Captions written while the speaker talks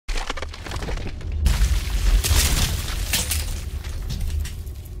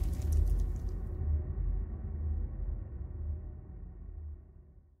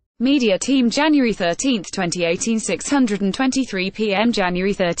Media Team January 13, 2018 623 p.m.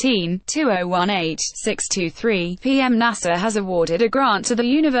 January 13, 2018-623 p.m. NASA has awarded a grant to the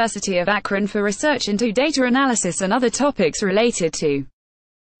University of Akron for research into data analysis and other topics related to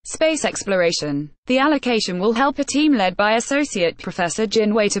space exploration. The allocation will help a team led by Associate Professor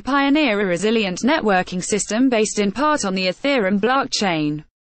Jin Wei to pioneer a resilient networking system based in part on the Ethereum blockchain.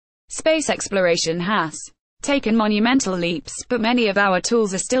 Space exploration has taken monumental leaps, but many of our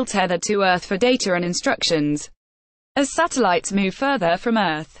tools are still tethered to Earth for data and instructions. As satellites move further from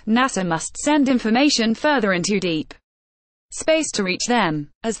Earth, NASA must send information further into deep space to reach them.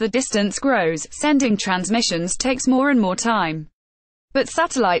 As the distance grows, sending transmissions takes more and more time. But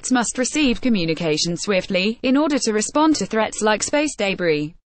satellites must receive communication swiftly, in order to respond to threats like space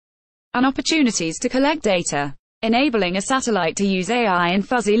debris and opportunities to collect data. Enabling a satellite to use AI and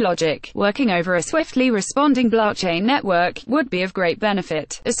fuzzy logic, working over a swiftly responding blockchain network, would be of great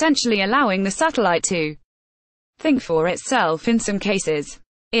benefit, essentially allowing the satellite to think for itself in some cases.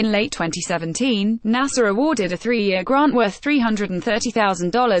 In late 2017, NASA awarded a 3-year grant worth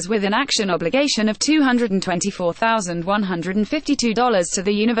 $330,000 with an action obligation of $224,152 to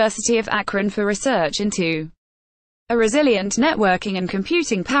the University of Akron for research into a resilient networking and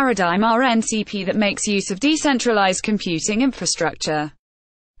computing paradigm (RNCP) that makes use of decentralized computing infrastructure.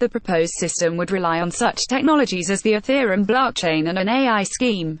 The proposed system would rely on such technologies as the Ethereum blockchain and an AI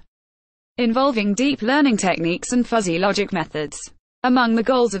scheme involving deep learning techniques and fuzzy logic methods. Among the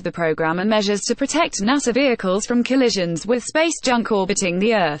goals of the program are measures to protect NASA vehicles from collisions with space junk orbiting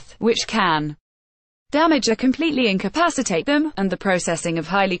the Earth, which can damage or completely incapacitate them, and the processing of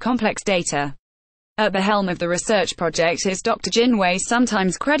highly complex data. At the helm of the research project is Dr. Jin Wei,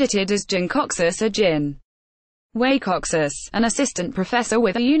 sometimes credited as Jin Coxus or Jin Wei Coxus, an assistant professor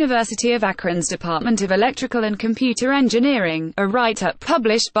with the University of Akron's Department of Electrical and Computer Engineering. A write-up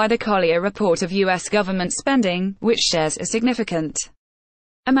published by the Collier Report of U.S. government spending, which shares a significant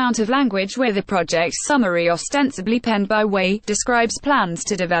amount of language with a project summary ostensibly penned by Wei, describes plans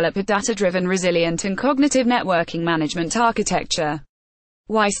to develop a data-driven, resilient and cognitive networking management architecture.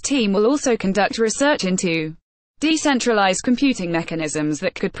 Wei's team will also conduct research into decentralized computing mechanisms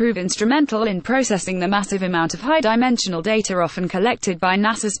that could prove instrumental in processing the massive amount of high-dimensional data often collected by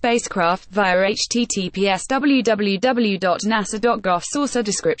NASA spacecraft via https://www.nasa.gov. Source: a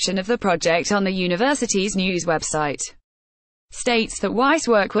description of the project on the university's news website states that Wei's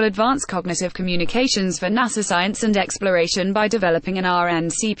work will advance cognitive communications for NASA science and exploration by developing an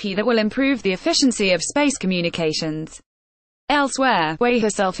RNCP that will improve the efficiency of space communications. Elsewhere, Wei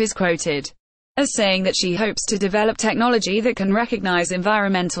herself is quoted as saying that she hopes to develop technology that can recognize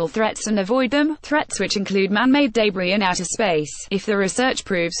environmental threats and avoid them, threats which include man-made debris in outer space. If the research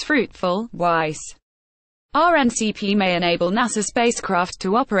proves fruitful, Wei's RNCP may enable NASA spacecraft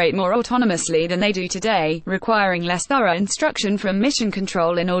to operate more autonomously than they do today, requiring less thorough instruction from mission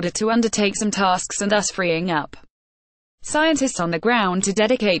control in order to undertake some tasks and thus freeing up scientists on the ground to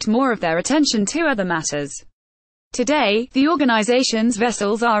dedicate more of their attention to other matters. Today, the organization's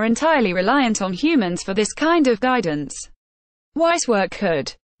vessels are entirely reliant on humans for this kind of guidance. Wei's work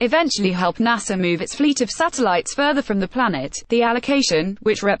could eventually help NASA move its fleet of satellites further from the planet. The allocation,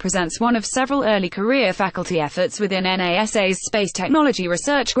 which represents one of several early career faculty efforts within NASA's Space Technology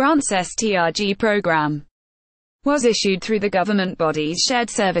Research Grants (STRG) program, was issued through the government body's Shared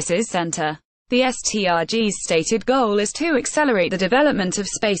Services Center. The STRG's stated goal is to accelerate the development of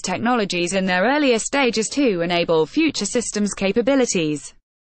space technologies in their earlier stages to enable future systems capabilities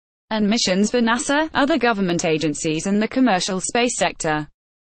and missions for NASA, other government agencies and the commercial space sector.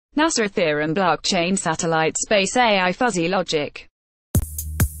 NASA Ethereum blockchain satellite space AI fuzzy logic.